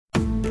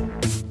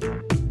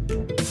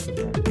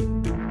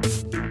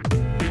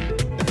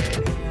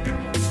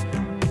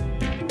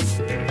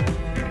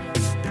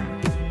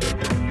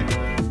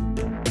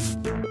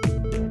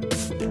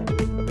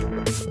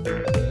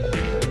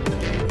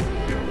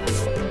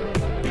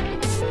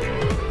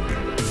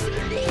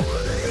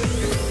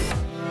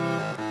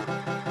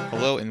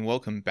Hello and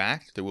welcome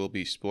back to There Will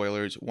Be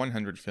Spoilers,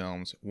 100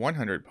 Films,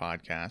 100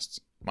 Podcasts.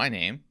 My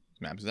name is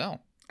Matt Bazell.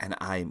 And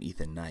I am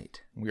Ethan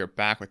Knight. We are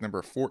back with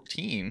number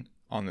 14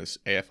 on this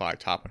AFI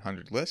Top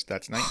 100 list.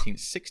 That's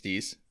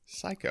 1960's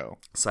Psycho.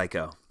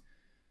 Psycho.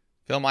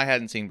 Film I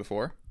hadn't seen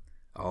before.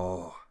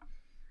 Oh.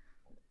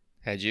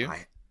 Had you?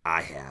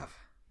 I have.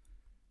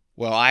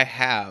 Well, I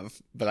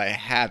have, but I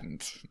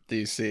hadn't. Do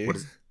you see?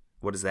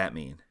 What does that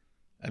mean?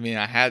 I mean,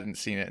 I hadn't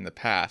seen it in the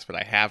past, but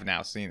I have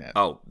now seen it.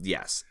 Oh,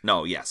 yes.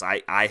 No, yes.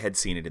 I had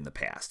seen it in the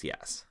past,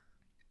 yes.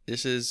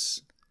 This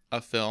is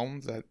a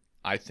film that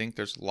I think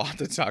there's a lot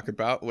to talk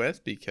about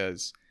with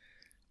because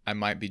I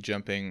might be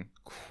jumping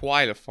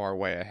quite a far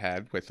way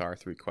ahead with our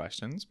three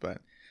questions, but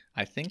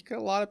I think a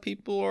lot of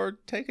people are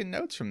taking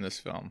notes from this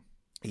film.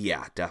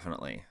 Yeah,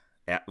 definitely.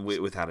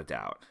 Without a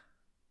doubt.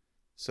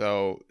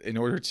 So in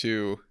order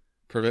to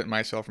prevent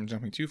myself from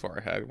jumping too far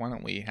ahead, why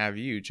don't we have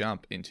you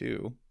jump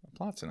into a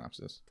plot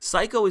synopsis?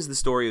 Psycho is the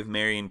story of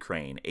Marion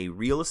Crane, a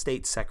real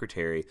estate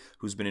secretary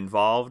who's been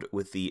involved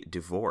with the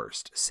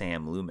divorced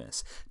Sam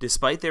Loomis.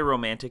 Despite their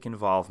romantic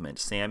involvement,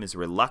 Sam is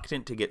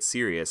reluctant to get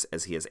serious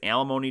as he has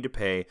alimony to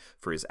pay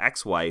for his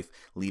ex-wife,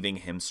 leaving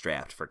him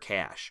strapped for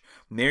cash.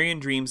 Marion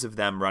dreams of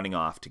them running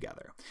off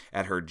together.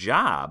 At her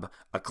job,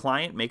 a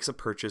client makes a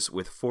purchase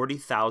with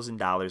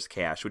 $40,000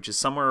 cash, which is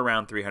somewhere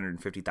around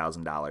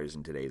 $350,000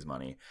 in today's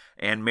money,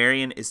 and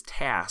Marion is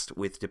tasked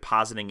with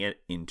depositing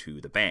it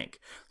into the bank.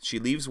 She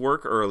leaves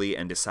work early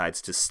and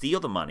decides to steal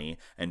the money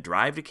and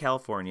drive to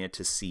California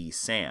to see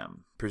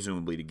Sam,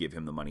 presumably to give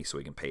him the money so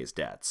he can pay his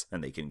debts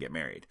and they can get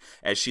married.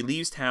 As she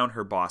leaves town,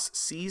 her boss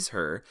sees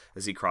her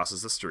as he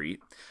crosses the street.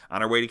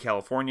 On her way to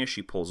California,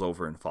 she pulls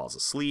over and falls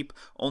asleep,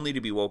 only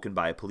to be woken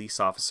by a police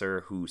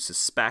officer who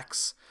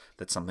suspects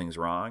that something's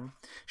wrong.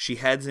 She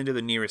heads into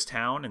the nearest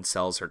town and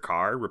sells her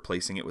car,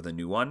 replacing it with a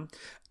new one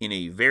in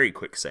a very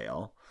quick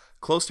sale.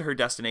 Close to her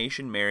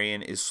destination,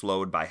 Marion is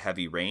slowed by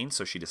heavy rain,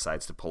 so she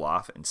decides to pull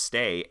off and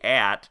stay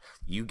at,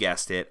 you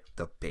guessed it,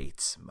 the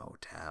Bates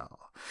Motel.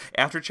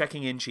 After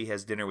checking in, she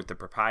has dinner with the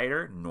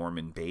proprietor,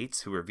 Norman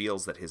Bates, who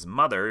reveals that his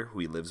mother, who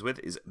he lives with,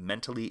 is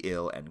mentally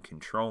ill and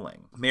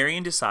controlling.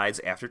 Marion decides,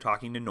 after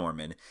talking to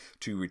Norman,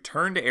 to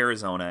return to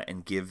Arizona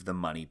and give the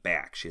money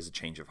back. She has a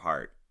change of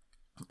heart.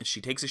 She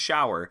takes a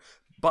shower,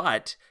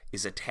 but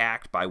is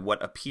attacked by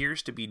what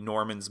appears to be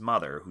Norman's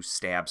mother, who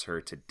stabs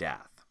her to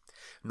death.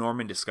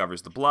 Norman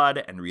discovers the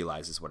blood and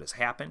realizes what has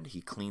happened.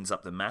 He cleans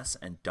up the mess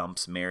and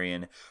dumps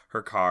Marion,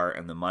 her car,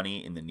 and the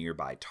money in the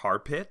nearby tar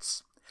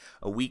pits.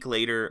 A week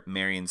later,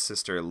 Marion's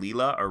sister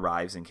Leela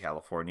arrives in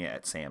California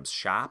at Sam's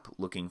shop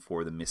looking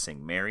for the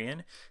missing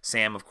Marion.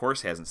 Sam, of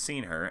course, hasn't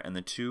seen her, and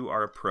the two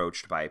are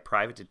approached by a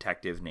private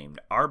detective named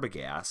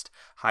Arbogast,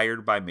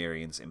 hired by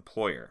Marion's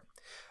employer.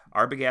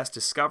 Arbogast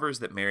discovers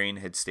that Marion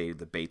had stayed at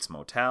the Bates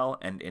Motel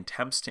and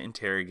attempts to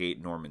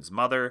interrogate Norman's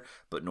mother,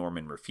 but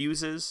Norman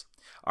refuses.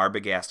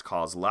 Arbogast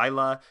calls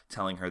Lila,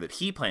 telling her that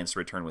he plans to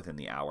return within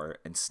the hour,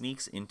 and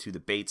sneaks into the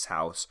Bates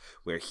house,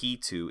 where he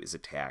too is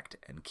attacked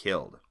and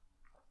killed.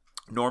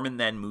 Norman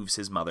then moves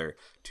his mother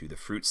to the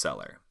fruit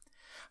cellar.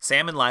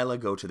 Sam and Lila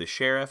go to the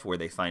sheriff, where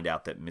they find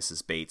out that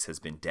Mrs. Bates has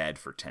been dead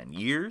for 10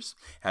 years,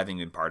 having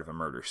been part of a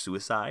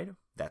murder-suicide.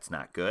 That's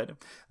not good.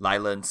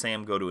 Lila and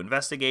Sam go to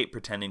investigate,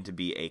 pretending to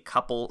be a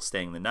couple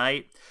staying the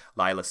night.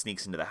 Lila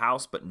sneaks into the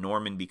house, but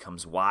Norman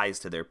becomes wise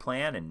to their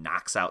plan and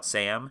knocks out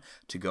Sam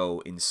to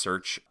go in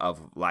search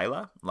of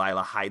Lila.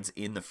 Lila hides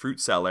in the fruit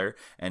cellar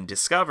and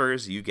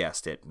discovers, you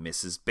guessed it,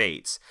 Mrs.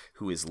 Bates,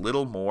 who is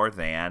little more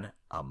than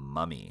a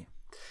mummy.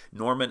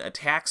 Norman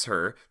attacks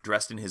her,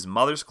 dressed in his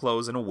mother's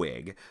clothes and a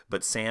wig,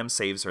 but Sam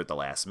saves her at the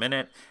last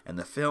minute, and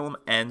the film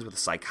ends with a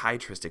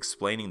psychiatrist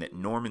explaining that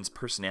Norman's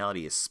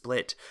personality is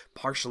split,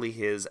 partially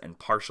his and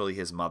partially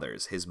his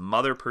mother's. His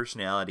mother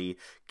personality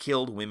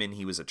killed women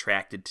he was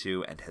attracted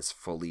to and has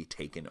fully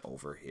taken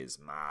over his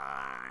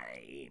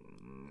mind.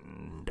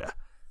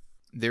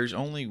 There's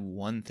only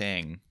one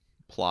thing,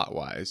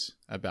 plot-wise,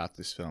 about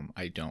this film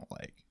I don't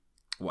like.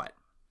 What?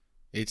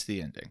 It's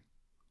the ending.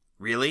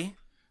 Really?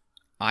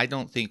 I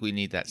don't think we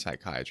need that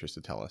psychiatrist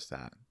to tell us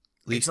that.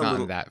 At least not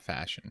in that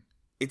fashion.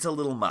 It's a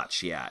little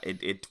much, yeah.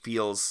 It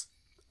feels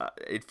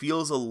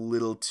a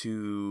little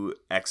too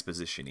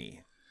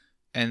exposition-y.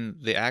 And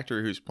the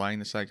actor who's playing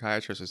the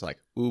psychiatrist is like,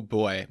 ooh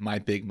boy, my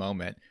big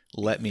moment.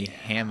 Let me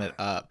ham it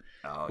up.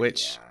 Oh,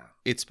 Which, yeah.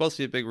 It's supposed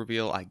to be a big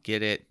reveal. I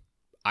get it.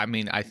 I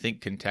mean, I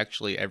think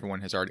contextually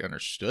everyone has already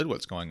understood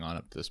what's going on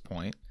up to this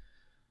point.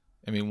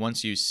 I mean,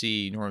 once you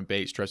see Norman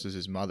Bates dressed as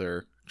his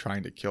mother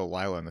trying to kill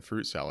Lila in the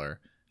fruit cellar,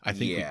 I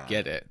think we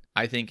get it.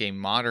 I think a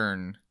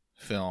modern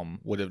film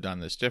would have done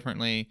this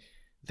differently.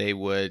 They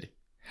would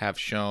have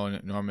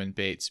shown Norman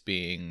Bates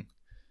being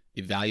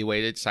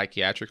evaluated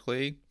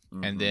psychiatrically,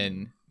 and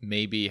then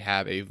maybe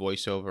have a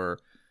voiceover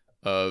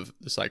of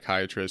the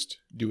psychiatrist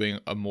doing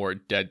a more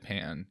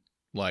deadpan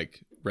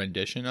like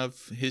rendition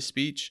of his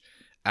speech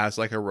as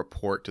like a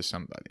report to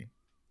somebody.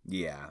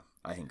 Yeah,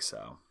 I think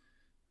so.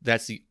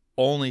 That's the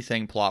only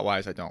thing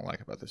plot-wise I don't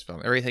like about this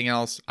film. Everything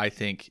else I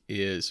think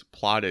is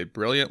plotted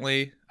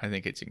brilliantly. I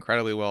think it's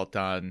incredibly well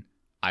done.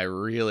 I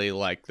really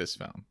like this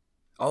film.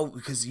 Oh,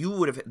 because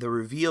the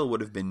reveal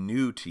would have been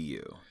new to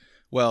you.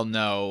 Well,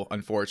 no,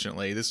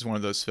 unfortunately. This is one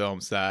of those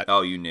films that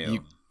Oh, you knew.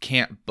 you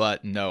can't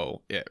but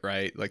know it,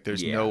 right? Like,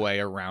 there's no way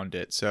around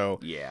it. So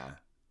yeah.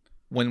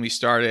 when we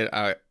started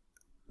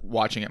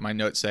watching it, my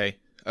notes say,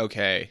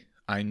 okay,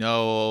 I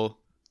know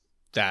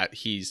that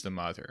he's the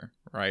mother,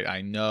 right?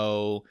 I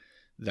know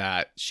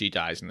that she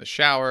dies in the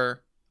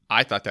shower.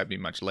 I thought that'd be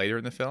much later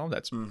in the film.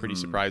 That's pretty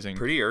surprising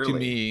Pretty early to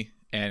me.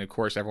 And, of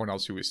course, everyone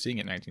else who was seeing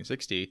it in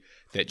 1960,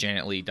 that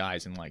Janet Leigh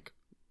dies in, like,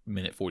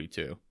 minute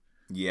 42.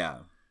 Yeah.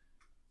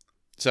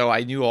 So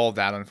I knew all of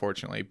that,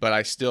 unfortunately. But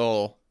I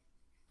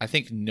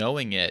think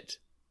knowing it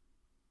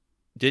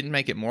didn't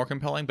make it more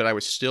compelling, but I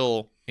was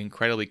still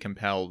incredibly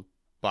compelled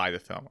by the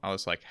film. I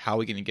was like, how are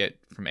we going to get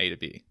from A to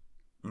B?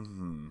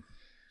 Mm-hmm.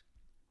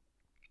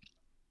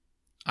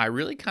 I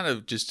really kind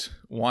of just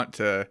want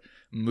to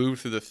move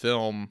through the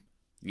film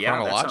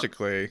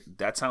chronologically.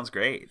 That sounds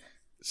great.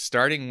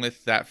 Starting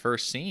with that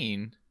first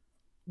scene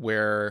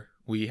where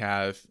we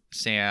have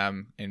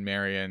Sam and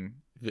Marion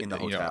in the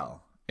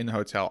hotel. In the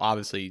hotel,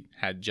 obviously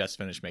had just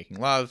finished making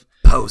love.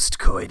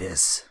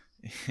 Post-coitus.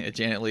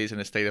 Janet Leigh's in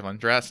a state of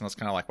undress, and it's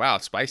kind of like, wow,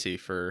 spicy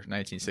for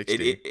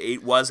 1960.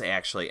 It was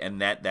actually,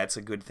 and that's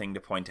a good thing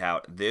to point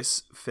out.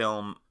 This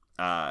film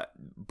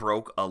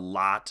broke a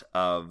lot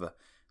of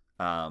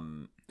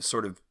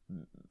sort of,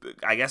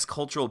 I guess,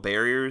 cultural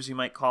barriers, you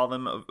might call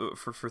them,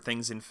 for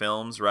things in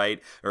films,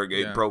 right? Or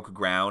it broke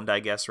ground, I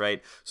guess,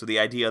 right? So the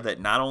idea that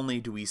not only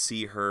do we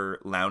see her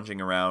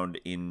lounging around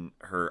in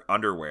her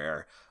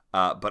underwear,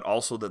 but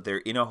also that they're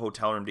in a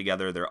hotel room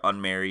together, they're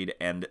unmarried,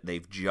 and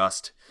they've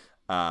just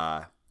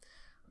had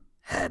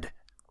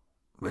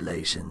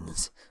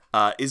relations,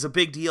 is a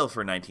big deal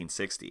for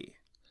 1960.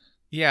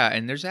 Yeah,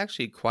 and there's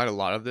actually quite a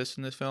lot of this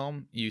in this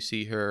film. You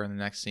see her in the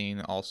next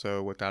scene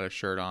also without a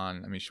shirt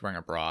on. I mean, she's wearing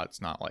a bra.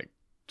 It's not like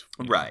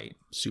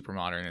super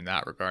modern in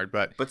that regard,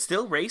 but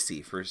still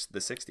racy for the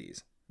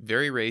 60s.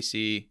 Very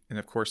racy. And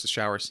of course the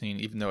shower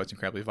scene, even though it's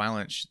incredibly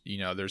violent,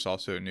 there's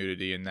also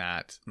nudity in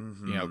that,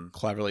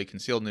 cleverly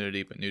concealed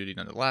nudity, but nudity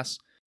nonetheless.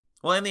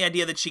 Well, and the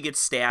idea that she gets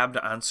stabbed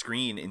on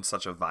screen in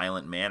such a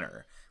violent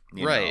manner.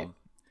 You know?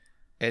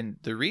 And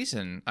the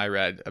reason I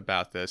read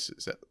about this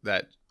is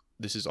that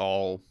this is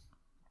all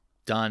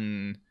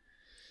done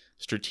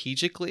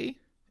strategically,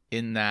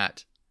 in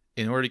that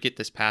in order to get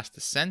this past the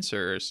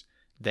censors,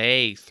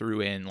 they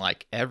threw in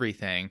like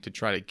everything to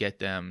try to get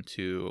them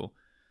to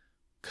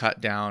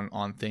cut down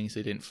on things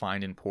they didn't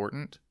find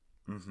important.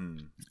 Mm-hmm.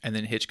 And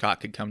then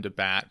Hitchcock could come to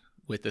bat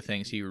with the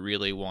things he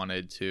really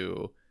wanted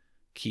to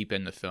keep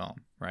in the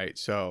film, right?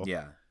 So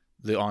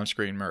the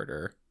on-screen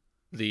murder,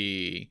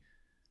 the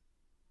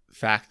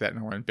fact that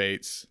Norman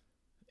Bates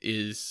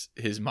is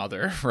his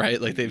mother, right?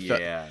 Like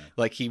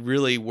like he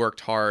really worked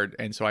hard,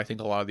 and so I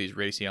think a lot of these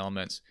racy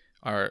elements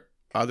are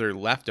other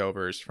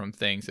leftovers from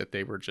things that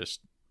they were just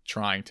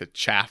trying to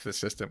chaff the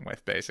system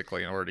with,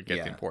 basically, in order to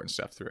get the important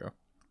stuff through.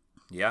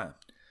 Yeah.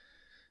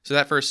 So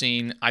that first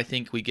scene, I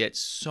think we get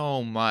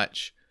so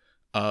much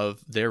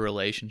of their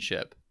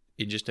relationship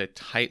in just a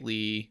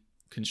tightly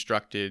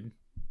constructed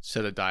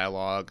set of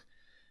dialogue,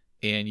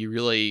 and you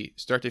really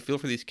start to feel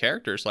for these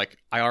characters. Like,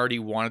 I already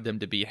wanted them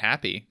to be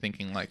happy,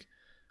 thinking like,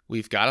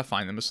 we've got to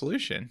find them a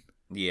solution.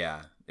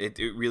 Yeah, it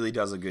really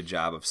does a good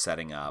job of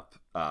setting up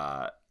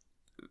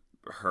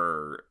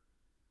her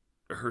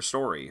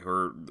story,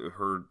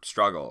 her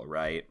struggle,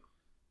 right?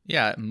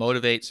 Yeah, it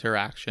motivates her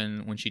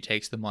action when she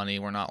takes the money.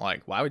 We're not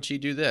like, why would she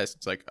do this?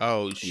 It's like,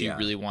 oh, she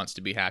really wants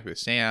to be happy with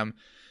Sam,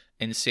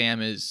 and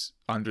Sam is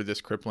under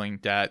this crippling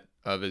debt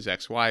of his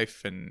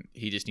ex-wife, and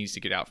he just needs to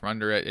get out from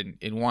under it,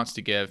 and wants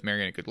to give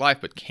Marion a good life,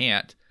 but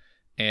can't.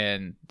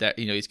 And that,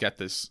 he's got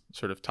this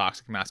sort of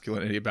toxic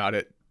masculinity about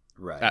it.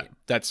 Right.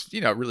 That's,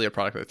 really a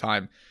product of the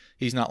time.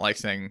 He's not like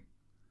saying,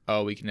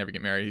 oh, we can never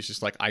get married. He's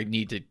just like, I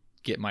need to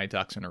get my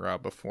ducks in a row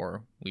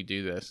before we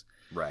do this.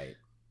 Right.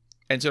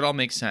 And so it all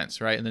makes sense,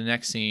 right? In the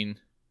next scene,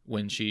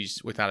 when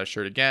she's without a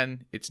shirt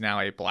again, it's now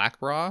a black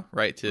bra,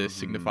 right? To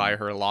signify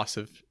her loss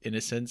of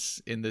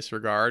innocence in this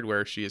regard,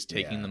 where she is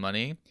taking the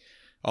money.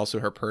 Also,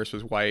 her purse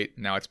was white.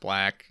 Now it's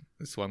black.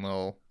 This one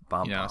little,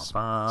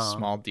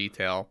 small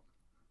detail.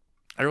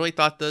 I really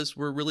thought those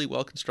were really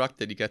well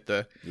constructed. You get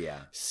the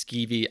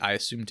skeevy, I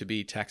assume to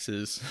be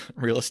Texas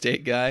real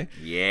estate guy.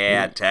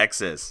 Yeah,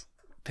 Texas.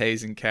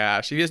 Pays in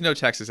cash. He has no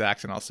Texas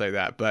accent, I'll say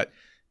that. But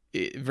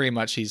very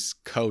much he's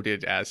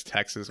coded as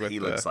Texas with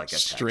the like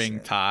string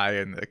tie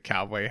and the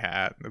cowboy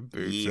hat and the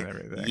boots and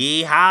everything.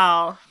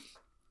 Yeehaw!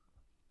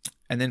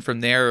 And then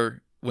from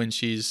there, when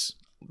she's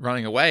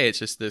running away, it's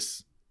just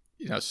this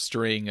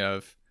string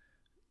of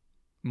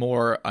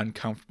more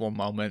uncomfortable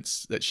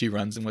moments that she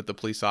runs in with the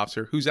police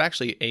officer, who's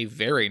actually a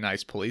very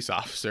nice police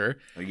officer.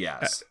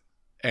 Yes.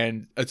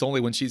 And it's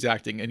only when she's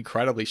acting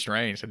incredibly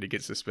strange that he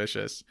gets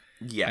suspicious.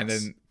 Yes. And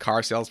then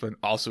car salesman,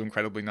 also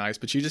incredibly nice,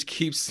 but she just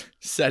keeps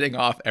setting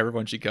off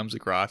everyone she comes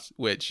across,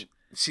 which...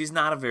 She's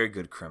not a very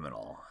good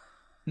criminal.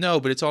 No,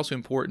 but it's also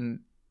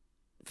important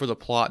for the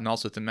plot and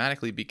also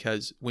thematically,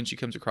 because when she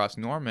comes across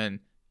Norman,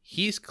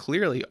 he's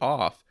clearly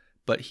off,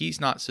 but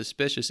he's not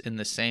suspicious in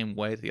the same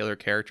way that the other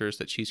characters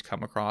that she's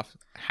come across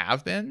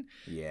have been.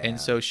 Yeah. And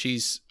so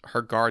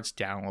her guard's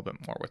down a little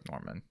bit more with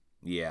Norman.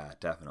 Yeah,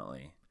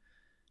 definitely.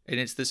 And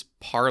it's this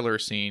parlor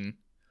scene,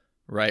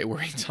 right, where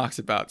he talks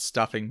about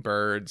stuffing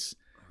birds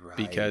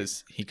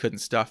because he couldn't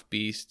stuff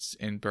beasts,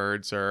 and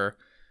birds are,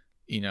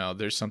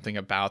 there's something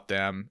about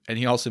them. And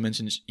he also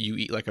mentions you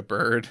eat like a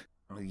bird.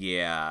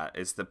 Yeah,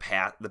 it's the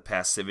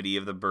passivity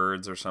of the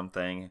birds or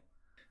something.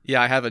 Yeah,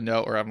 I have a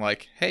note where I'm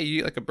like, hey, you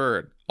eat like a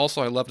bird.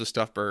 Also, I love to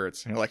stuff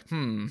birds. And you're like,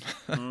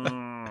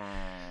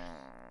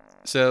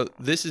 So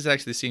this is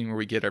actually the scene where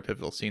we get our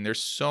pivotal scene.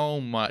 There's so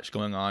much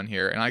going on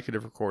here, and I could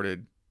have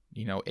recorded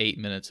 8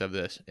 minutes of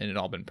this and it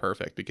all been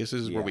perfect, because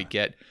this is where we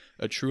get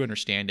a true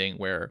understanding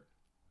where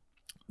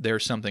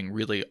there's something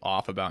really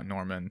off about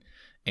Norman,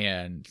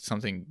 and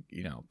something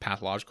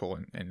pathological,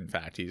 and in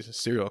fact he's a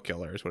serial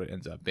killer is what it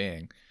ends up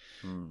being.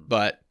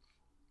 But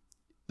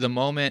the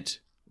moment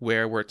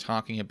where we're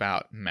talking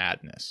about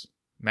madness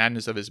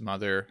of his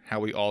mother, how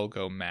we all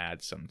go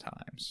mad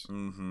sometimes.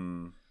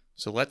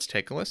 So let's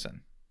take a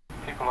listen.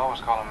 People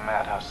always call him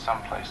Madhouse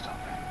someplace, don't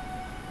they?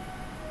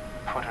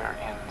 Put her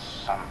in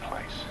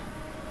someplace.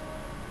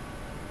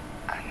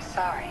 I'm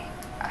sorry.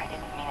 I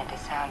didn't mean it to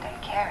sound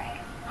uncaring.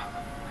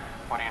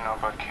 What do you know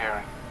about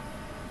caring?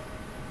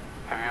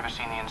 Have you ever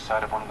seen the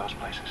inside of one of those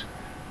places?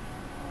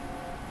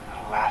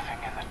 The laughing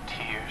and the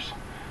tears,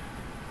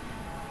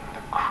 and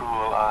the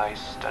cruel eyes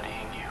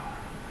studying you.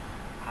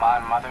 My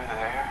mother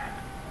there?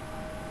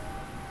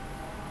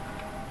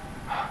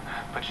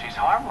 But she's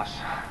harmless.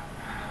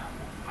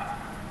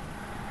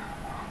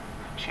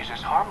 She's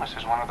as harmless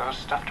as one of those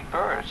stuffed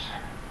birds.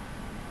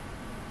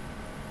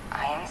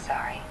 I am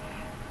sorry.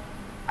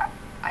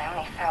 I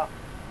only felt...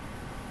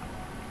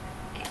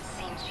 It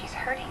seems she's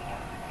hurting you.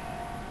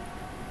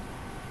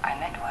 I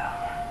meant well.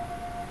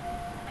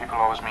 People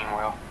always mean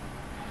well.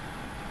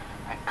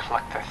 They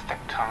cluck their thick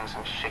tongues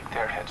and shake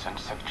their heads and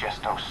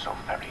suggest oh so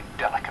very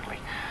delicately.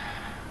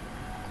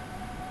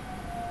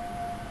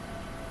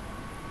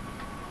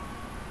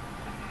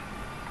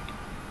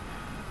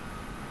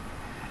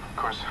 Of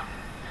course,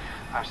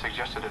 I've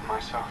suggested it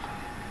myself.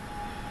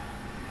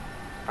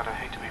 But I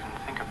hate to even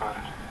think about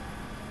it.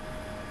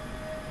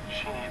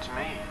 She needs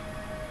me.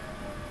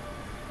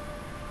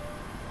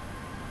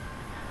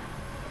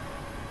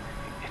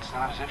 It's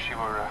not as if she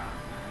were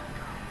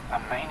a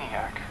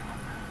maniac,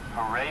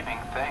 a raving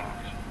thing.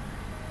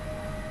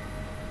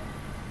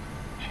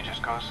 She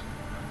just goes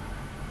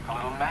a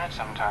little mad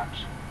sometimes.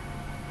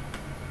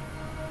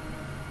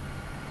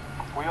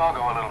 We all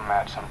go a little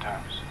mad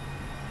sometimes.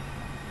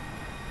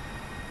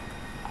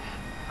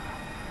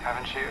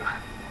 Haven't you?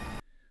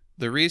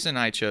 The reason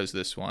I chose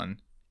this one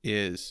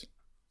is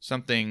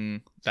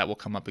something that will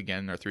come up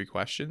again in our 3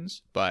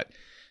 questions, but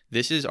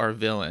this is our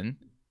villain,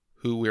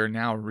 who we're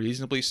now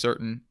reasonably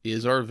certain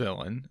is our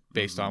villain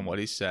based on what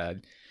he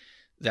said,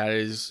 that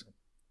is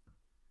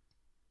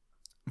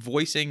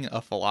voicing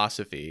a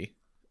philosophy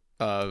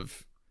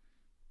of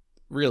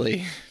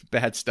really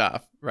bad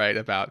stuff, right?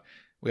 About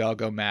we all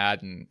go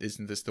mad, and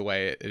isn't this the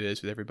way it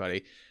is with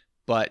everybody?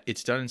 But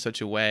it's done in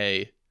such a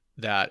way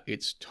that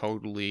it's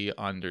totally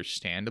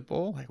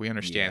understandable. Like, we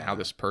understand how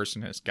this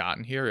person has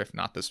gotten here, if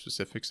not the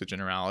specifics, the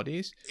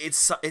generalities.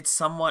 It's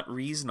somewhat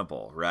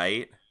reasonable,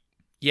 right?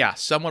 Yeah,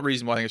 somewhat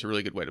reasonable. I think it's a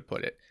really good way to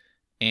put it.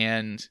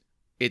 And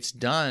it's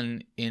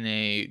done in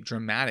a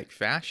dramatic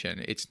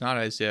fashion. It's not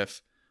as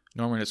if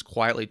Norman is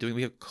quietly doing.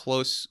 We have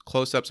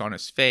close-ups on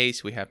his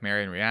face. We have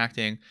Marion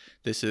reacting.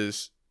 This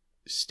is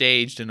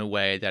staged in a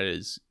way that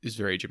is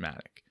very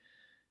dramatic.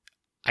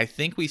 I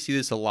think we see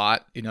this a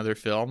lot in other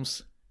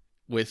films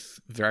with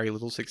very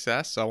little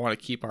success. So I want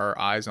to keep our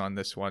eyes on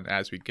this one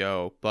as we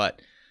go.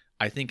 But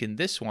I think in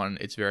this one,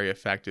 it's very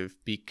effective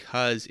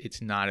because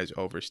it's not as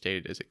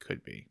overstated as it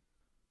could be.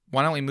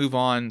 Why don't we move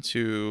on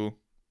to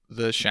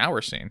the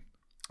shower scene?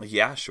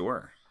 Yeah,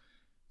 sure.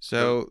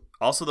 So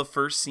also the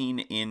first scene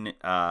in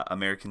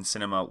American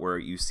cinema where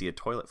you see a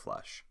toilet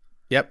flush.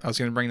 Yep, I was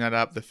going to bring that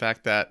up. The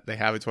fact that they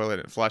have a toilet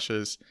and it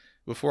flushes.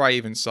 Before I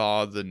even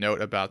saw the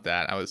note about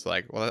that, I was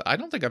like, well, I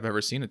don't think I've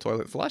ever seen a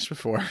toilet flush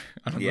before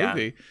on a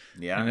movie.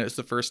 Yeah. And it's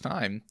the first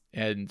time.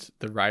 And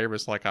the writer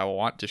was like, I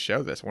want to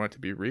show this. I want it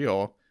to be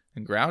real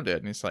and grounded.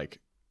 And it's like,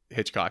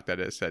 Hitchcock, that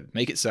is, said,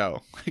 make it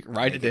so. Like,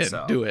 write it in.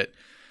 So. Do it.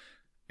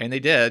 And they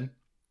did.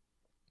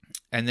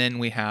 And then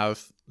we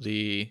have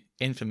the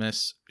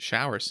infamous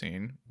shower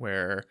scene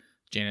where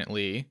Janet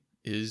Leigh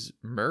is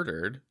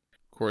murdered.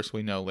 Of course,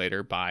 we know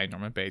later by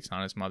Norman Bates,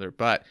 not his mother.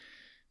 But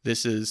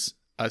this is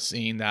a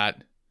scene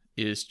that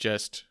is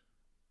just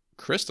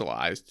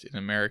crystallized in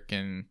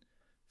American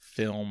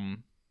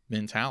film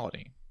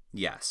mentality.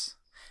 Yes,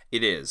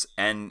 it is.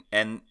 And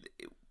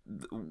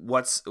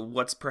what's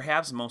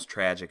perhaps most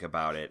tragic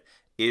about it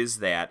is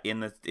that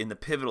in the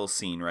pivotal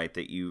scene, right,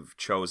 that you've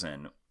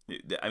chosen,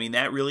 I mean,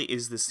 that really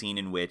is the scene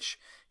in which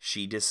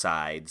she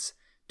decides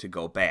to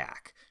go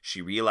back.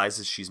 She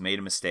realizes she's made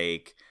a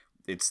mistake.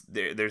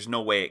 There's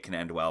no way it can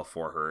end well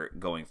for her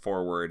going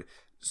forward.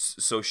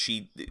 So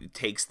she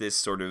takes this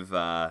sort of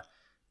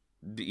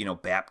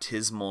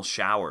baptismal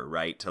shower,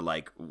 right, to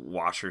like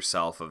wash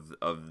herself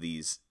of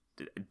these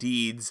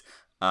deeds,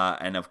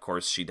 and of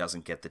course she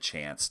doesn't get the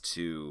chance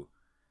to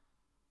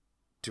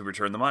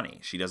return the money.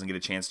 She doesn't get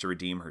a chance to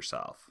redeem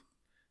herself.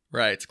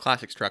 Right. It's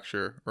classic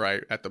structure,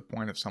 right? At the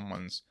point of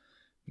someone's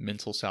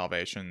mental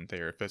salvation, they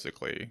are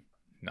physically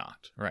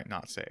not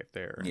safe.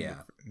 They're, in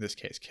this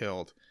case,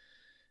 killed.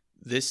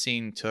 This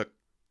scene took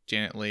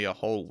Janet Leigh a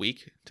whole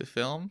week to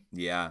film.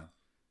 Yeah.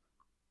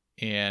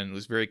 And it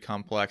was very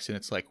complex, and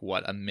it's like,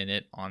 what, a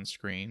minute on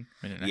screen?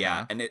 Minute and a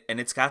half? And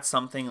it's got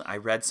something, I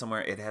read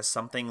somewhere, it has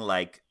something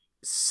like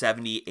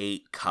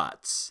 78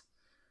 cuts.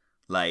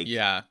 Like,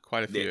 yeah,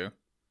 quite a few.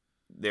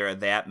 There are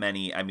that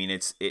many. I mean,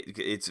 it's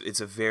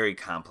a very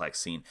complex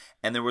scene,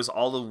 and there was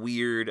all the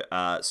weird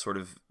sort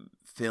of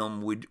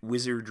film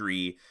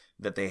wizardry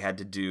that they had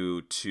to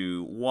do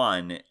to,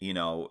 one,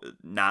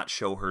 not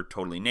show her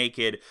totally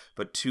naked,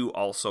 but two,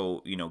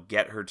 also,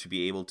 get her to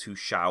be able to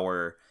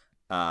shower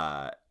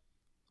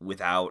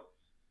without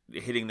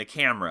hitting the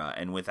camera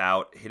and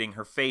without hitting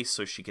her face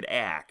so she could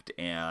act.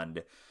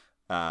 And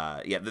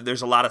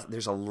there's a lot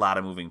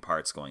of moving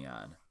parts going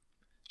on.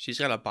 She's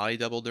got a body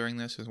double during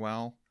this as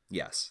well.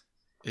 Yes.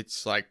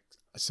 It's like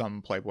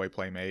some Playboy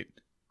Playmate.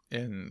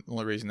 And the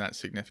only reason that's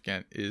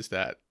significant is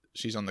that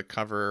she's on the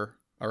cover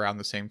around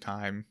the same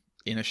time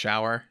in a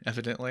shower,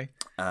 evidently.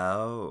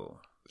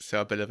 Oh.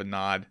 So a bit of a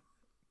nod.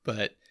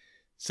 But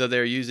so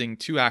they're using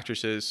two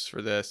actresses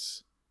for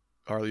this,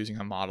 or using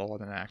a model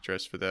and an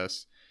actress for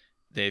this.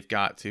 They've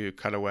got to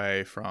cut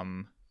away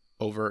from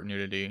overt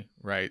nudity,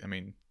 right? I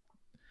mean,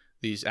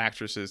 these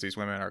actresses, these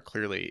women are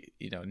clearly,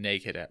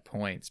 naked at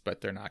points,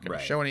 but they're not going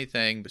to show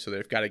anything. So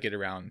they've got to get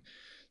around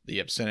the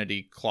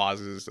obscenity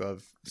clauses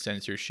of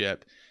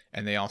censorship.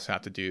 And they also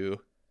have to do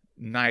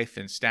knife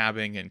and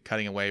stabbing and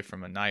cutting away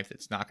from a knife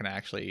that's not going to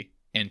actually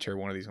enter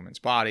one of these women's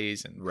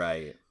bodies. And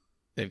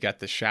they've got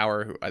the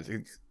shower, who I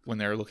think when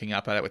they're looking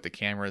up at it with the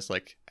camera is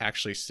like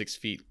actually 6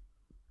 feet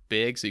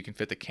big, so you can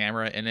fit the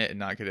camera in it and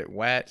not get it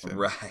wet.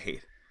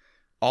 And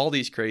all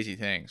these crazy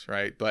things,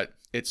 right? But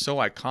it's so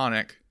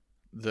iconic.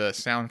 The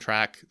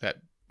soundtrack, that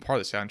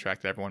part of the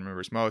soundtrack that everyone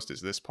remembers most is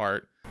this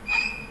part.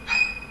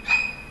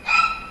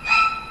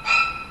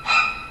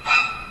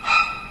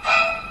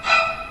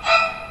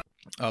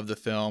 Of the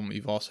film.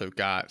 You've also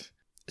got,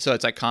 so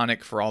it's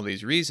iconic for all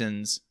these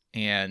reasons,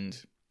 and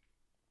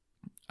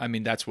I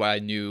mean, that's why I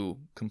knew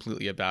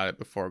completely about it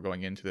before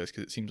going into this,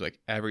 because it seems like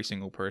every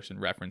single person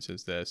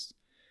references this,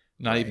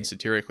 not even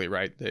satirically,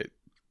 right? That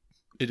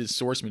it is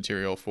source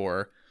material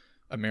for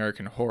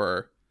American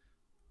horror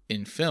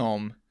in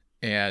film,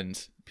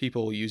 and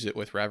people use it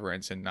with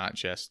reverence, and not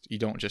just, you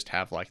don't just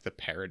have like the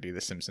parody,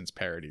 the Simpsons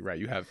parody, right?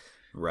 You have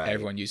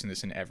everyone using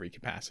this in every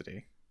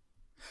capacity.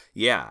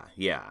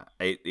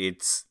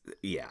 It's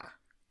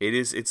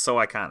so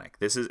iconic.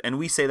 This is, and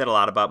we say that a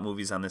lot about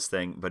movies on this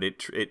thing, but it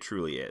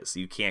truly is.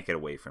 You can't get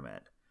away from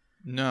it.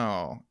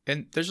 No.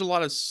 And there's a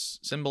lot of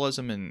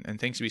symbolism and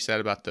things to be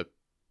said about the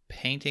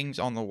paintings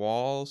on the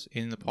walls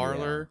in the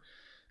parlor.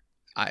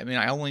 I mean,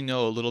 I only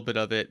know a little bit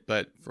of it,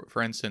 but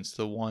for instance,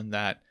 the one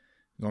that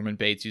Norman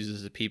Bates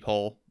uses as a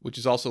peephole, which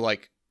is also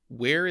like,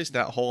 where is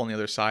that hole on the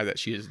other side that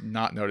she is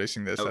not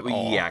noticing this at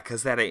all? Yeah,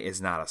 because that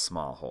is not a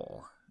small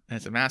hole. And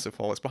it's a massive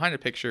hole. It's behind a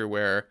picture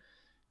where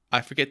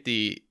I forget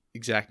the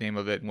exact name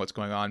of it and what's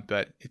going on,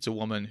 but it's a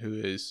woman who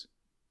is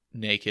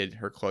naked,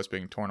 her clothes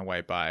being torn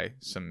away by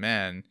some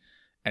men,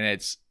 and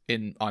it's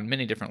on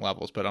many different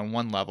levels. But on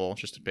one level,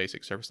 just a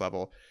basic surface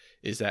level,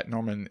 is that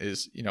Norman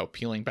is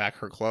peeling back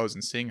her clothes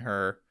and seeing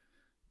her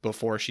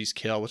before she's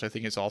killed, which I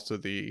think is also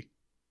the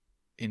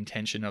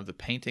intention of the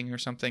painting or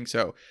something.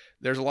 So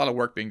there's a lot of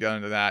work being done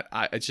into that.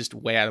 It's just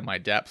way out of my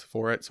depth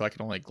for it, so I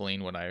can only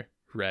glean what I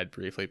read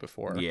briefly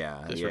before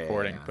this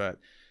recording. But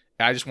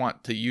I just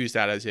want to use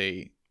that as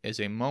a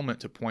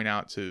moment to point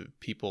out to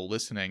people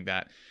listening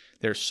that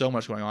there's so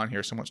much going on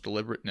here, so much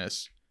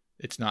deliberateness.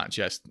 It's not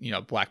just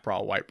black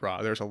bra, white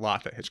bra. There's a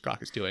lot that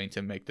Hitchcock is doing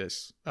to make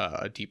this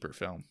a deeper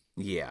film.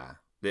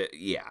 It's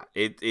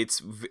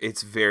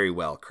very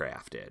well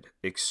crafted,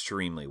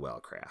 extremely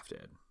well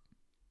crafted.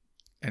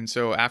 And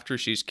so after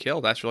she's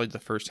killed, that's really the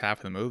first half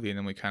of the movie, and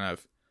then we kind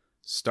of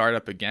start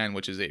up again,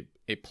 which is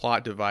a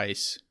plot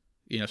device,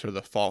 sort of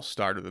the false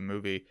start of the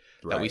movie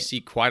that we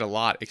see quite a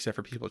lot, except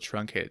for people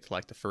truncate it to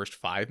like the first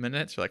 5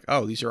 minutes. They're like,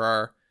 oh, these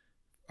are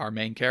our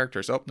main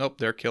characters. Oh, nope,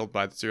 they're killed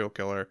by the serial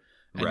killer.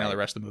 And now the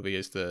rest of the movie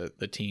is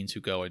the teens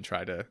who go and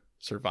try to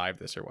survive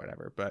this or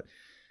whatever. But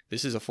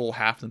this is a full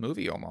half of the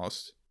movie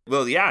almost.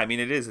 Well, yeah, I mean,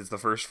 it is. It's the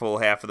first full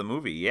half of the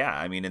movie. Yeah,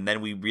 I mean, and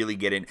then we really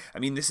get in. I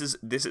mean, this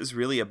is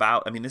really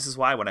about. I mean, this is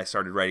why when I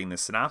started writing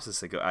this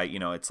synopsis,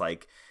 it's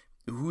like,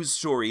 whose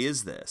story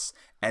is this?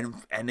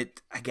 And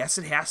I guess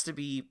it has to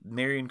be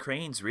Marion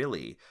Crane's,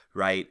 really,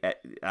 right?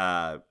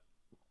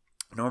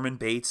 Norman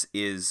Bates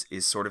is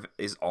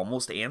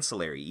almost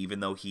ancillary, even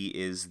though he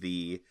is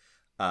the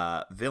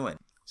villain.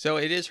 So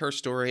it is her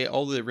story.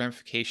 All the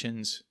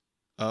ramifications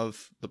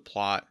of the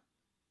plot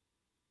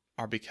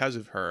are because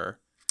of her.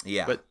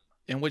 Yeah. But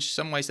in which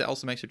some ways that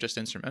also makes her just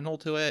instrumental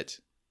to it.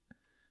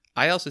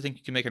 I also think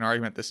you can make an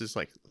argument this is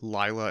like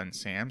Lila and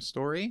Sam's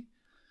story.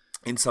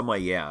 In some way,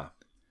 yeah.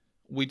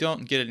 We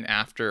don't get an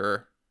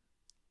afterwards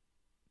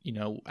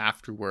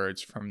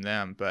from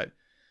them, but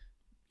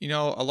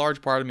a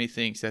large part of me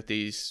thinks that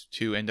these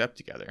two end up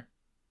together.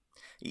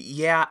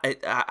 Yeah,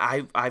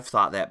 I've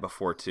thought that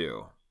before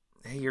too.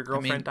 Hey, your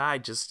girlfriend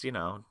died. Just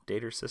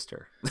date her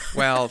sister.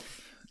 Well,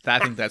 I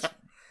think that's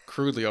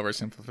crudely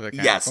oversimplified.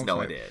 Yes,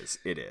 no, it is.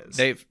 It is.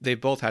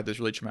 They've both had this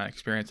really traumatic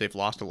experience. They've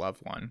lost a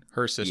loved one.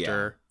 Her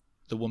sister,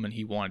 the woman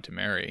he wanted to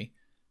marry,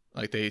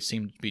 like they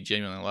seem to be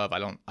genuinely in love.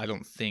 I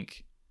don't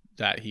think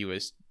that he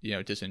was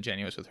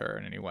disingenuous with her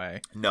in any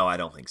way. No, I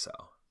don't think so.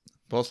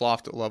 Both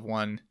lost a loved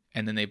one,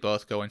 and then they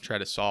both go and try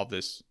to solve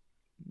this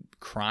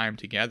crime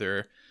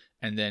together,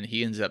 and then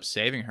he ends up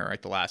saving her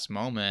at the last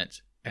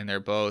moment, and they're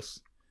both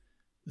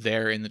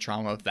there in the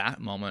trauma of that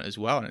moment as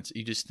well. And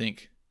you just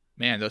think,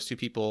 man, those two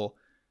people,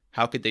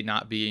 how could they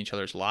not be in each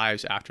other's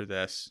lives after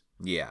this?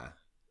 Yeah.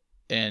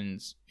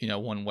 And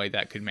one way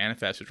that could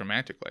manifest is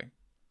romantically.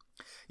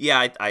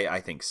 Yeah,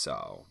 I think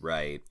so.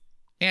 Right.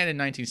 And in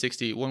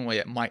 1960, one way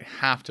it might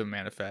have to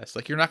manifest,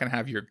 like you're not going to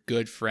have your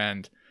good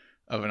friend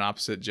of an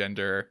opposite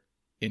gender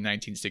in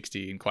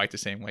 1960 in quite the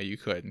same way you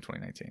could in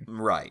 2019.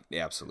 Right.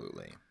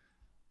 Absolutely.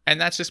 And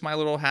that's just my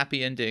little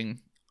happy ending,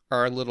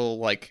 or a little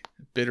like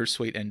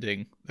bittersweet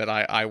ending that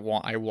I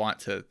want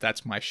to.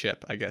 That's my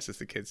ship, I guess, as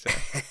the kids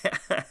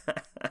say.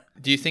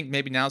 Do you think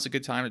maybe now's a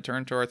good time to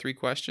turn to our 3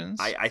 questions?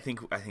 I think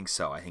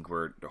so. I think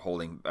we're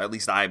holding. At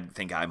least I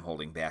think I'm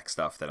holding back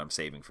stuff that I'm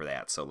saving for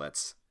that. So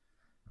let's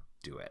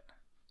do it.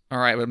 All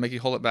right, but make you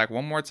hold it back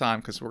one more time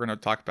because we're going to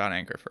talk about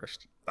Anchor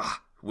first.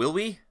 Will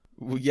we?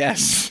 Well,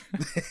 yes.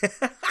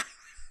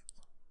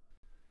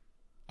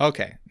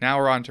 Okay, now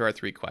we're on to our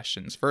 3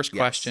 questions. First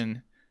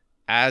question,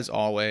 as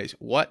always,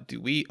 what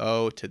do we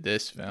owe to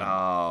this film?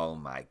 Oh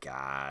my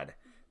God.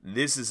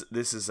 This is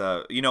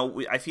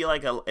I feel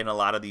like in a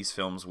lot of these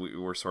films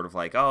we're sort of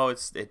like, oh,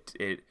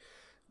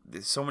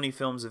 so many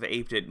films have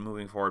aped it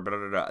moving forward,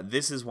 but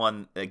this is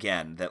one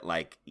again that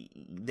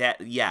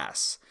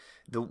yes,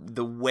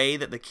 the way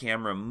that the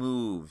camera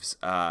moves,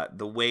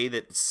 the way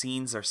that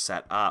scenes are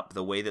set up,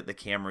 the way that the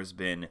camera's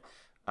been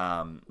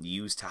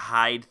used to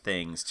hide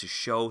things, to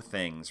show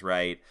things,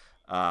 right?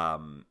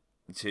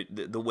 To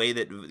the way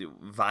that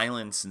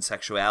violence and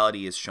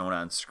sexuality is shown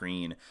on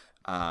screen.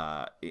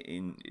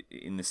 In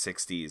the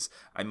 60s.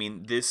 I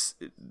mean, this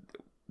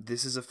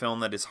is a film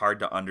that is hard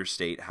to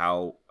understate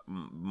how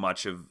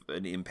much of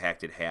an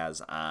impact it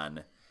has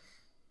on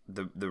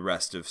the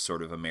rest of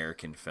sort of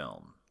American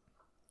film.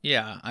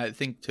 Yeah, I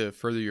think to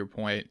further your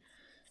point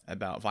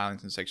about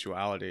violence and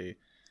sexuality,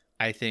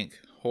 I think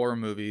horror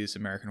movies,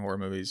 American horror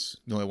movies,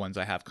 the only ones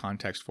I have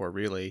context for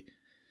really,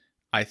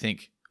 I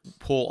think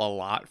pull a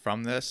lot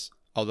from this,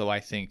 although I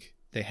think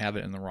they have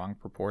it in the wrong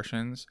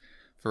proportions.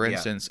 For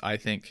instance, I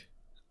think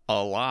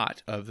a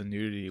lot of the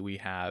nudity we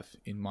have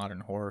in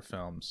modern horror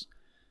films,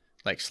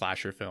 like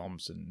slasher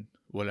films and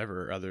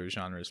whatever other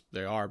genres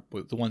they are,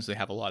 the ones that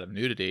have a lot of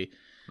nudity,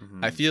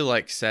 I feel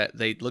like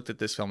they looked at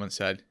this film and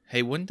said,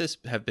 hey, wouldn't this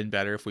have been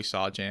better if we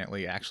saw Janet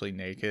Leigh actually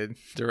naked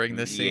during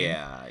this scene?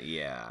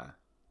 Yeah.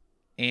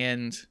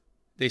 And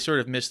they sort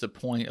of missed the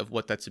point of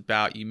what that's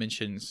about. You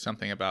mentioned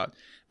something about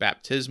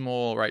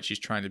baptismal, right? She's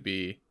trying to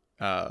be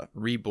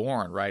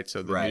reborn, right?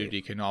 So the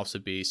nudity can also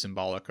be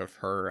symbolic of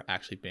her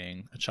actually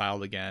being a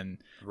child again,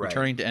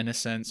 returning to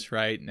innocence,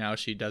 right? Now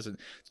she doesn't,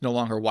 it's no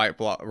longer white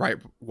bra,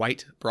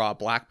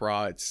 black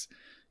bra. It's,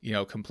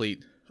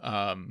 complete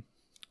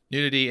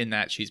nudity in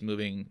that she's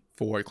moving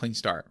forward, clean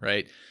start,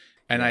 right?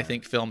 And I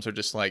think films are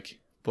just like,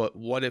 but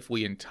what if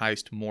we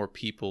enticed more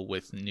people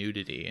with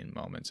nudity in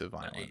moments of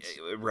violence?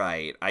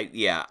 Right.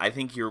 I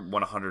think you're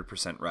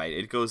 100% right.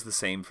 It goes the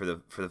same for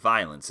the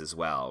violence as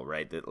well,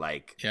 right? That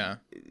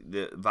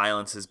the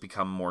violence has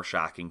become more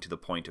shocking to the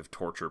point of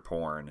torture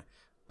porn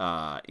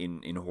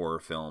in horror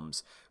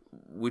films,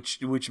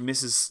 which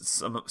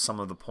misses some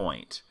of the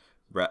point.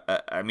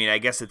 I mean, I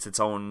guess it's its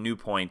own new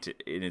point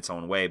in its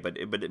own way, but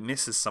it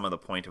misses some of the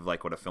point of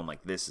like what a film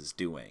like this is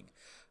doing,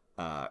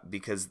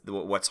 because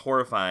what's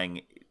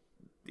horrifying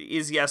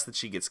is, yes, that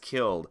she gets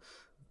killed,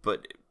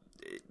 but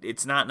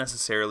it's not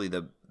necessarily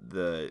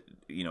the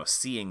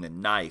seeing the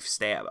knife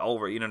stab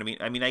over, you know what I mean?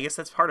 I mean, I guess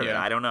that's part of it.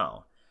 I don't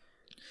know.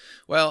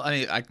 Well, I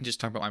mean, I can just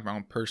talk about my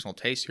own personal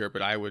taste here,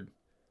 but I would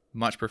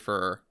much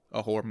prefer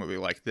a horror movie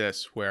like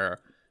this where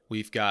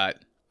we've got,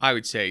 I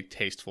would say,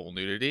 tasteful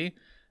nudity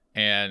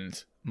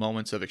and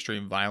moments of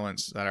extreme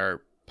violence that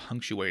are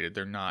punctuated.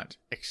 They're not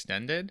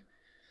extended.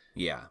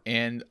 Yeah.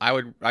 And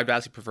I'd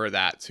vastly prefer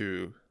that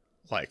to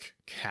like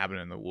Cabin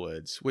in the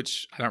Woods,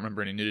 which I don't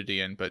remember any nudity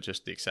in, but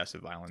just the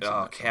excessive violence.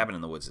 Oh, Cabin in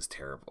the Woods is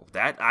terrible.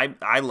 That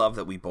I love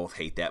that we both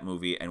hate that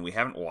movie, and we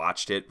haven't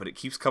watched it, but it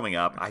keeps coming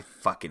up. I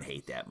fucking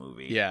hate that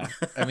movie. Yeah,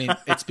 I mean,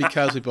 it's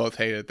because we both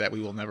hate it that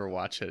we will never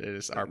watch it. It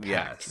is our pact.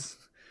 Yes.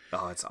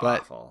 Oh, it's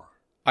awful.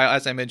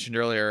 As I mentioned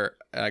earlier,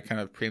 I kind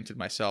of preempted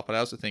myself, but I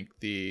also think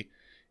the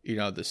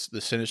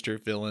sinister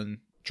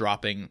villain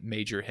dropping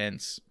major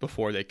hints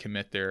before they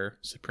commit their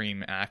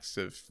supreme acts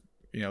of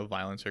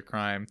violence or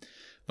crime.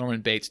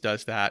 Norman Bates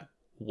does that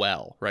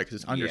well, right?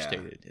 Because it's Yeah.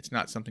 understated. It's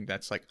not something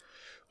that's like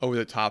over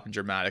the top and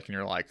dramatic, and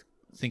you're like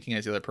thinking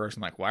as the other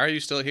person, like, why are you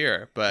still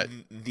here? But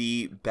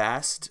The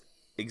best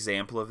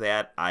example of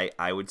that,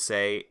 I would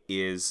say,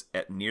 is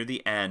at near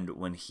the end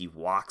when he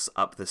walks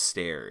up the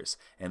stairs,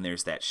 and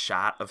there's that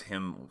shot of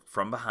him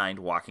from behind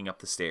walking up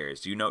the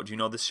stairs. Do you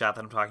know this shot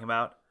that I'm talking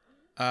about?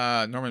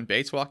 Norman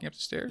Bates walking up the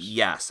stairs.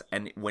 Yes,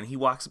 and when he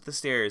walks up the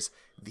stairs,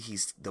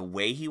 the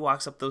way he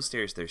walks up those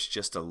stairs, there's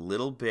just a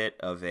little bit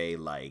of a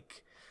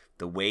like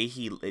the way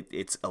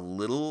it's a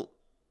little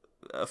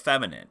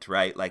effeminate,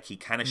 right? Like he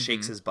kind of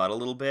shakes his butt a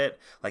little bit,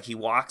 like he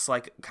walks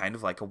like kind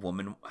of like a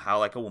woman, how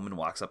like a woman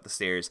walks up the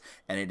stairs,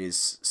 and it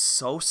is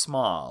so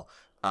small.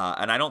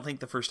 And I don't think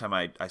the first time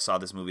I saw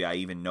this movie I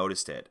even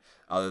noticed it,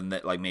 other than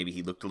that, like maybe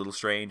he looked a little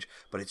strange,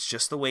 but it's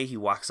just the way he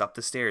walks up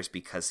the stairs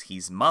because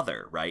he's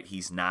Mother, right?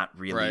 He's not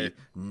really Right.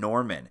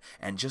 Norman,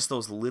 and just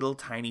those little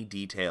tiny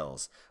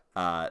details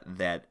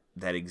that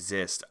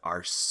exist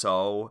are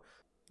so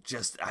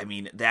just, I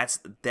mean, that's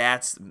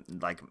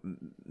like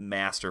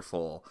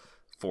masterful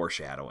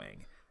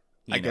foreshadowing.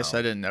 I guess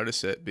I didn't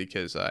notice it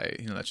because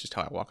that's just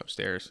how I walk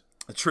upstairs.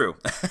 True.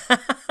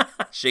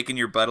 Shaking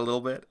your butt a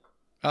little bit.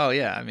 Oh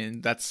yeah, I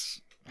mean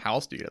how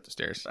else do you get up the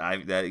stairs? I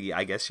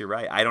guess you're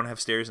right. I don't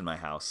have stairs in my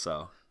house,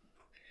 so.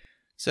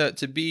 So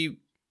to be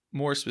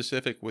more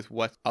specific with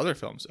what other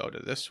films owe to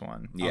this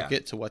one, Yeah. I'll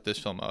get to what this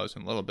film owes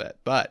in a little bit.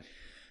 But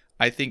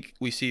I think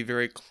we see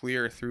very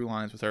clear through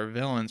lines with our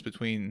villains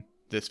between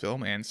this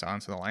film and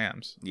Silence of the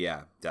Lambs.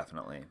 Yeah,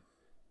 definitely.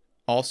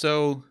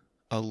 Also,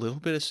 a little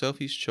bit of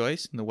Sophie's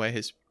choice in the way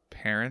his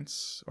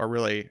parents, or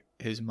really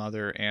his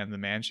mother and the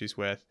man she's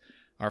with,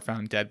 are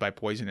found dead by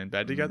poison in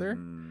bed together.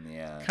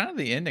 Yeah. Kind of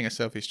the ending of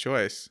Sophie's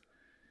Choice.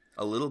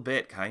 A little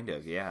bit, kind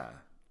of, yeah.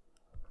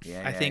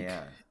 Yeah, I think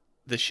yeah.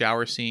 the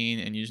shower scene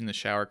and using the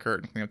shower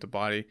curtain to clean up the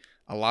body,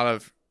 a lot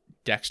of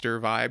Dexter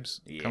vibes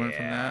coming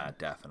from that. Yeah,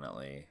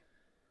 definitely.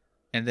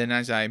 And then,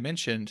 as I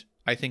mentioned,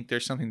 I think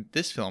there's something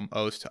this film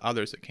owes to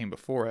others that came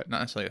before it.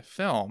 Not necessarily a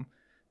film,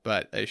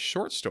 but a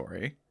short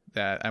story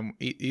that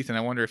Ethan,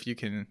 I wonder if you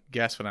can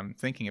guess what I'm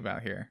thinking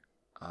about here.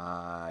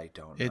 I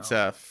don't know. It's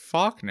a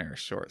Faulkner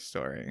short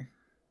story.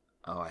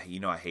 Oh,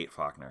 I hate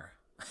Faulkner.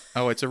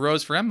 Oh, it's A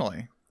Rose for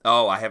Emily.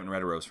 Oh, I haven't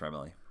read A Rose for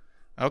Emily.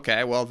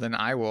 Okay, well, then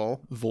I'll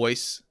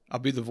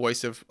be the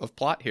voice of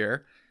plot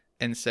here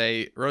and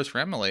say Rose for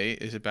Emily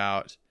is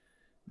about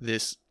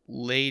this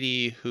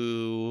lady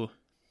who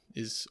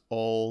is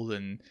old,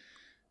 and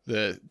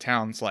the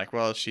town's like,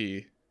 well,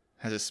 she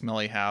has a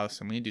smelly house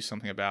and we need to do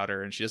something about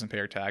her, and she doesn't pay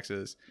her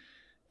taxes.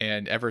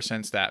 And ever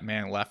since that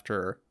man left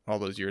her all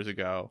those years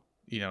ago,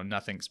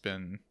 nothing's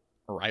been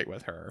right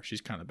with her.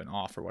 She's kind of been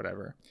off or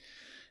whatever.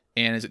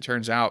 And as it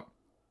turns out,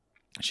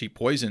 she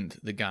poisoned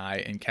the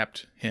guy and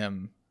kept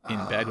him in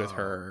bed with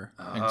her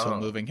until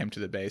moving him to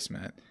the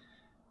basement.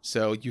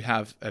 So you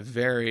have a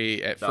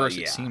very, at first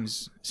yeah. it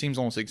seems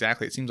almost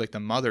exactly, it seems like the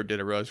mother did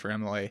A Rose for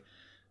Emily,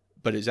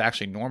 but it's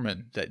actually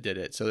Norman that did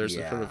it. So there's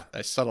a sort of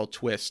a subtle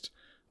twist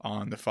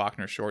on the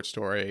Faulkner short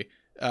story.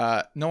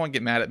 No one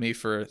get mad at me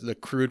for the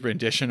crude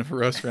rendition of A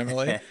Rose for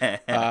Emily.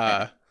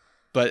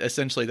 But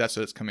essentially that's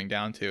what it's coming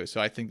down to.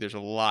 So I think there's a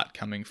lot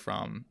coming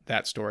from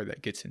that story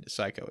that gets into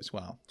Psycho as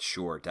well.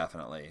 Sure,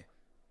 definitely.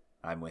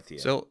 I'm with you.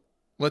 So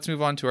let's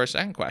move on to our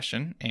second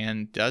question.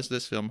 And does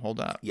this film hold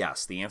up?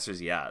 Yes, the answer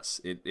is yes.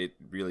 It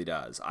really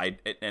does. I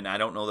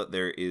don't know that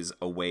there is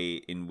a way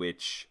in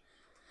which,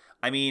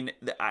 I mean,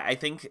 I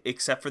think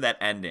except for that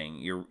ending,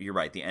 you're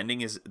right.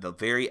 The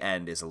very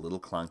end is a little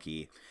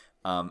clunky.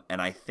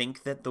 And I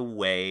think that the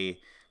way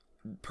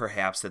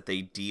perhaps that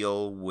they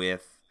deal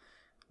with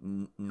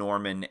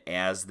Norman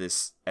as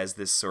this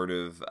sort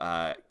of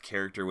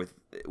character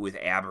with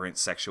aberrant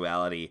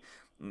sexuality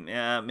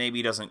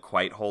maybe doesn't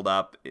quite hold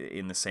up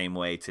in the same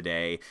way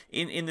today.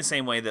 In the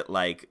same way that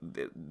like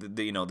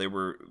there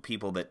were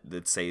people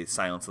that say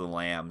Silence of the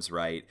Lambs,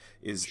 right,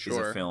 is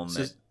a film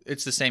that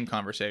it's the same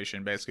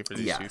conversation basically for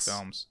these two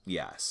films.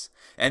 Yes,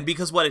 and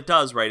because what it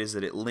does, right, is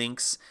that it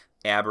links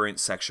aberrant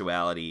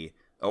sexuality,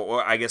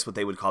 or I guess what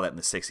they would call that in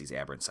the 60s,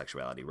 aberrant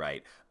sexuality,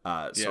 right?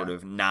 Sort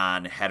of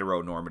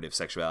non-heteronormative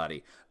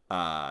sexuality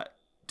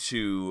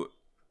to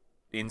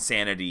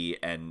insanity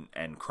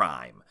and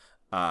crime,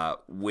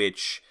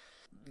 which,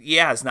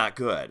 is not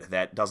good.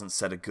 That doesn't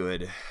set a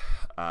good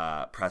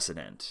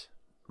precedent,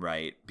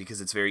 right?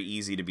 Because it's very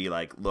easy to be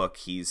like, look,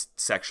 he's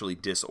sexually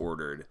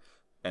disordered,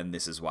 and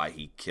this is why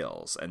he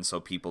kills. And so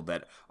people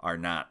that are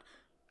not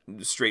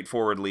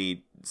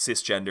straightforwardly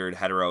cisgendered,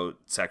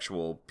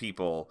 heterosexual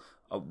people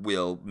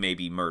will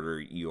maybe murder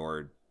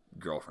your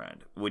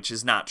girlfriend, which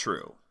is not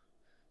true.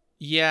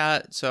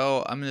 Yeah,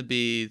 so I'm going to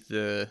be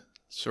the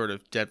sort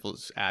of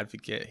devil's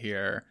advocate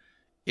here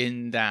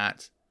in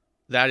that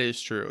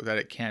is true, that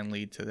it can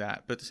lead to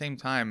that. But at the same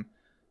time,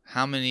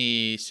 how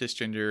many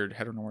cisgendered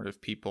heteronormative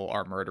people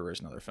are murderers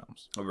in other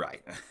films?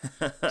 Right.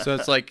 So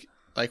it's like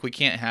we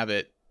can't have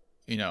it,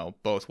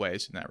 both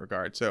ways in that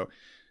regard. So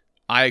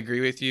I agree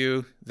with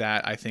you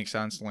that I think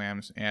Silence of the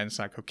Lambs and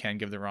Psycho can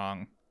give the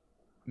wrong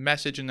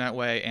message in that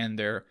way, and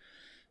their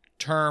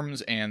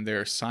terms and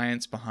their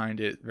science behind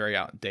it very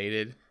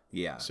outdated.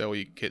 Yeah. So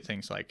you get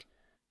things like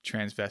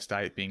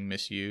transvestite being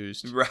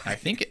misused. Right. I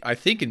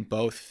think in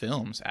both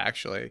films,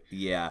 actually.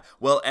 Yeah.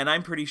 Well, and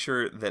I'm pretty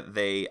sure that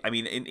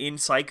in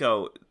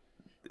Psycho,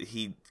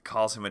 he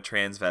calls him a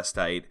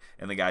transvestite,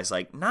 and the guy's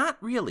like, not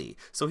really.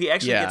 So he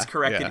actually gets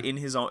corrected in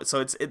his own.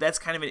 So that's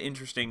kind of an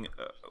interesting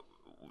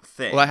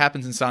thing. Well, that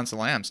happens in Silence of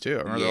the Lambs too.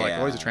 Remember, they're like,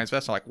 oh, he's a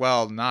transvestite. I'm like,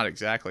 well, not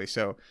exactly.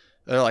 So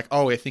they're like,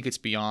 oh, I think it's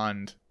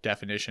beyond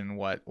definition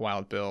what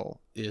Wild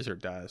Bill is or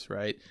does,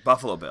 right?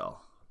 Buffalo Bill.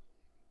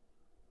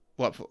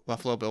 What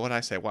Buffalo Bill? What did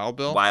I say? Wild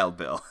Bill? Wild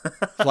Bill.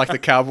 Like the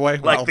cowboy?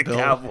 Like Wild the Bill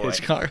cowboy.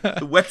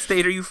 Hitchcock. What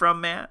state are you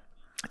from, Matt?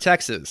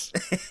 Texas.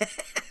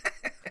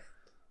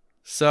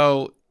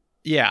 So,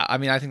 yeah, I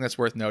mean, I think that's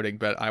worth noting,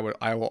 but I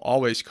will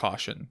always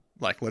caution,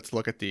 like, let's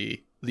look at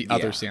the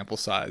other sample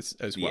size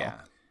as well. Yeah,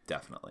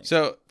 definitely.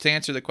 So, to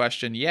answer the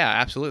question, yeah,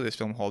 absolutely, this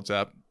film holds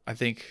up. I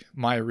think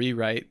my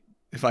rewrite,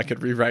 if I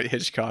could rewrite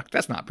Hitchcock,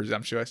 that's not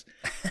presumptuous.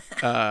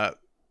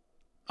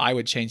 I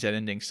would change that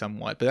ending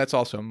somewhat, but that's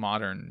also a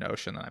modern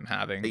notion that I'm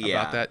having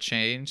about that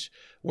change.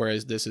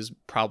 Whereas this is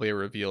probably a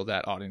reveal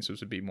that audiences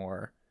would be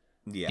more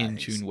in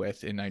tune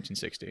with in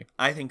 1960.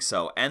 I think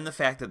so. And the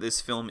fact that this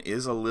film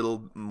is a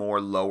little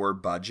more lower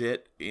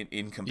budget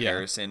in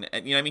comparison.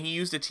 And, he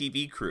used a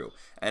TV crew.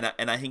 And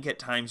I think at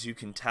times you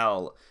can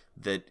tell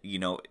that,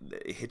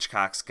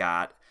 Hitchcock's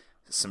got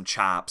some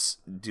chops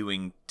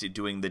doing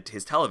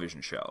his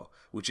television show,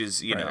 which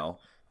is,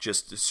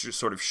 just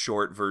sort of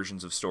short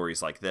versions of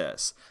stories like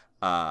this.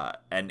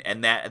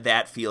 And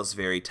that feels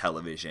very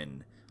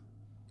television,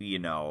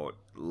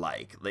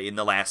 like in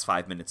the last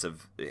 5 minutes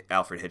of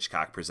Alfred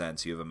Hitchcock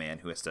Presents, you have a man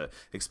who has to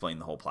explain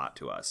the whole plot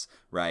to us,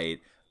 right?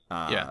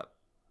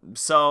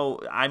 So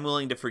I'm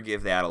willing to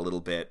forgive that a little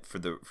bit for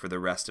the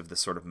rest of the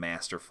sort of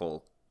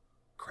masterful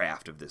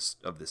craft of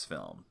this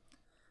film.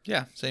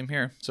 Yeah, same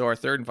here. So our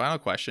third and final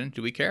question,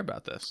 do we care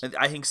about this?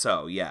 I think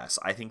so, yes.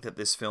 I think that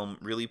this film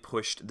really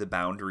pushed the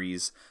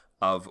boundaries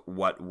of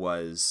what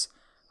was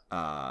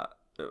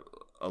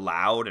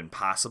allowed and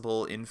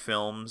possible in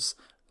films.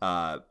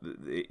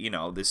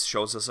 This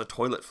shows us a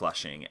toilet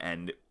flushing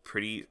and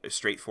pretty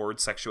straightforward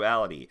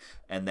sexuality,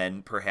 and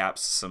then perhaps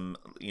some,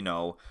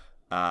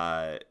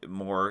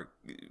 more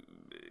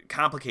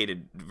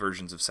complicated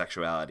versions of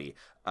sexuality.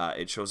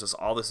 It shows us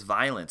all this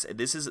violence.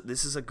 This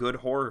is a good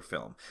horror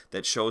film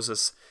that shows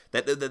us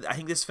that I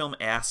think this film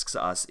asks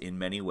us in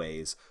many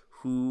ways,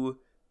 who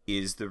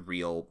is the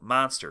real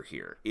monster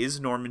here? Is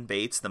Norman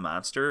Bates the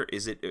monster?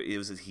 Is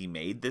he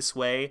made this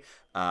way?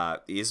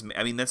 That's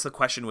the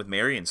question with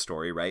Marion's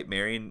story, right?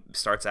 Marion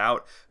starts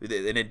out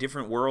in a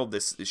different world.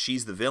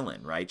 She's the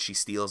villain, right? She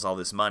steals all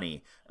this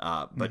money,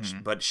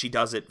 but she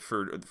does it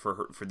for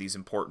these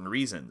important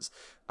reasons,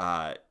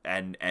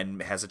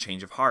 and has a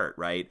change of heart,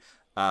 right?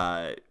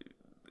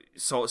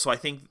 So I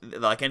think,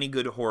 like any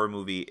good horror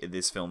movie,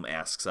 this film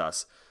asks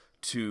us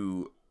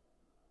to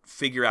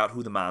figure out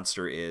who the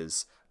monster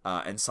is.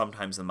 And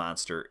sometimes the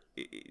monster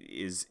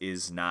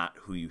is not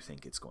who you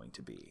think it's going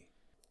to be.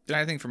 And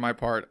I think for my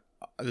part,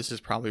 this is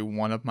probably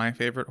one of my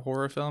favorite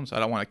horror films. I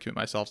don't want to commit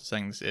myself to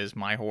saying this is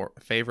my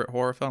favorite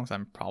horror film, because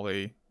I'm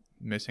probably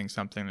missing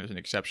something. There's an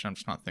exception I'm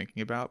just not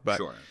thinking about. But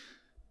sure.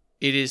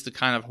 It is the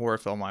kind of horror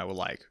film I would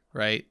like,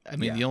 right? I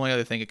mean, the only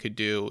other thing it could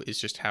do is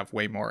just have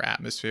way more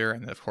atmosphere,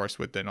 and of course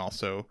would then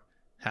also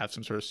have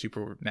some sort of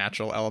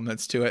supernatural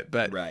elements to it.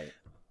 But right.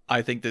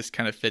 I think this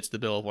kind of fits the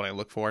bill of what I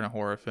look for in a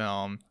horror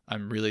film.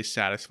 I'm really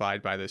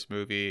satisfied by this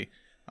movie.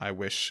 I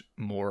wish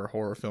more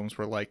horror films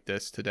were like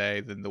this today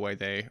than the way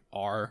they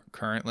are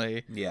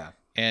currently. Yeah.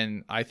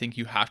 And I think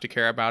you have to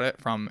care about it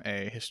from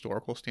a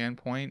historical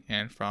standpoint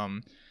and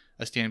from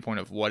a standpoint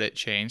of what it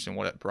changed and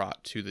what it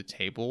brought to the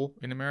table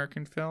in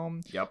American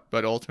film. Yep.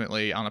 But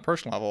ultimately, on a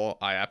personal level,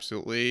 I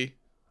absolutely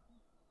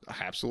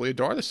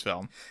adore this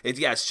film.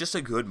 It's just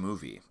a good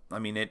movie. I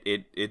mean,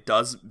 it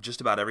does just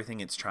about everything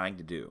it's trying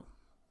to do.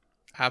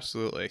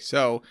 Absolutely.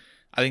 So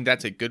I think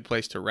that's a good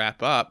place to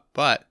wrap up.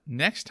 But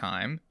next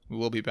time, we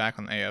will be back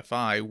on the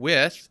AFI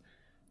with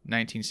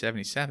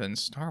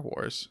 1977's Star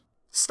Wars.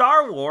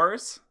 Star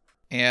Wars?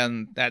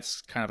 And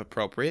that's kind of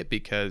appropriate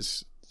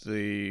because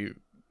the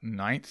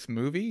 9th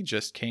movie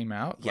just came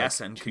out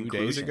and 2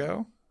 days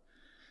ago.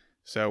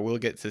 So we'll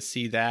get to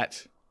see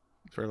that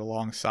sort of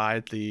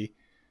alongside the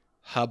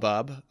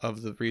hubbub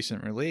of the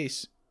recent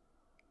release.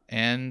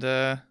 And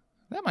that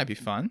might be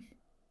fun.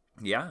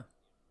 Yeah.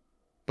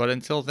 But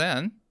until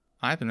then,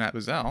 I've been Matt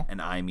Bazell.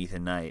 And I'm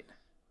Ethan Knight.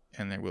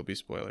 And there will be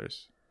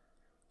spoilers.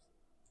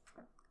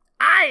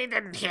 I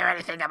didn't hear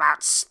anything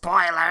about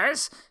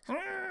spoilers.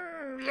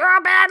 You're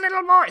a bad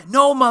little boy.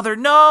 No, Mother,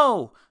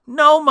 no!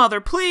 No, Mother,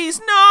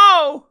 please,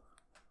 no!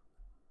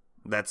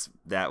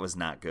 That was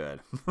not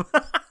good.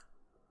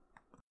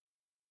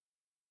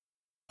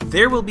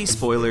 There Will Be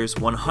Spoilers,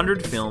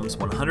 100 Films,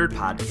 100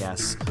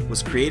 Podcasts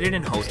was created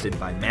and hosted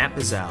by Matt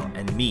Bazell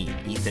and me,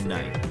 Ethan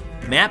Knight.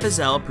 Matt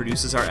Bazell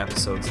produces our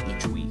episodes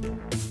each week.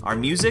 Our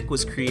music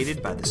was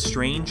created by the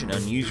strange and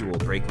unusual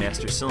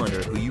Breakmaster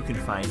Cylinder, who you can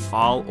find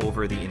all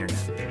over the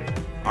internet.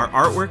 Our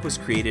artwork was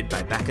created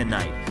by Becca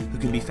Knight, who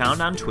can be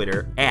found on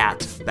Twitter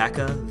at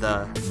Becca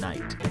the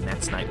Knight, and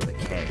that's Knight with a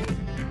K.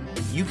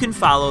 You can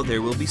follow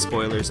There Will Be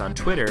Spoilers on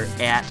Twitter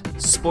at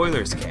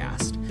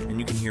SpoilersCast, and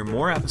you can hear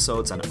more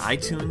episodes on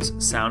iTunes,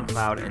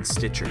 SoundCloud, and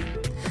Stitcher.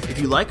 If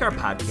you like our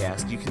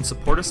podcast, you can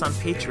support us on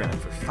Patreon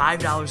for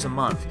 $5 a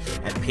month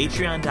at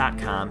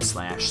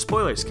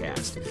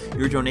patreon.com/spoilerscast.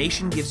 Your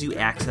donation gives you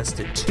access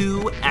to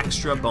 2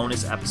 extra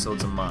bonus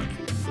episodes a month.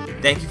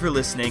 Thank you for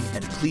listening,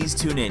 and please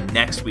tune in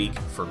next week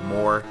for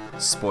more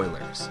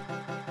spoilers.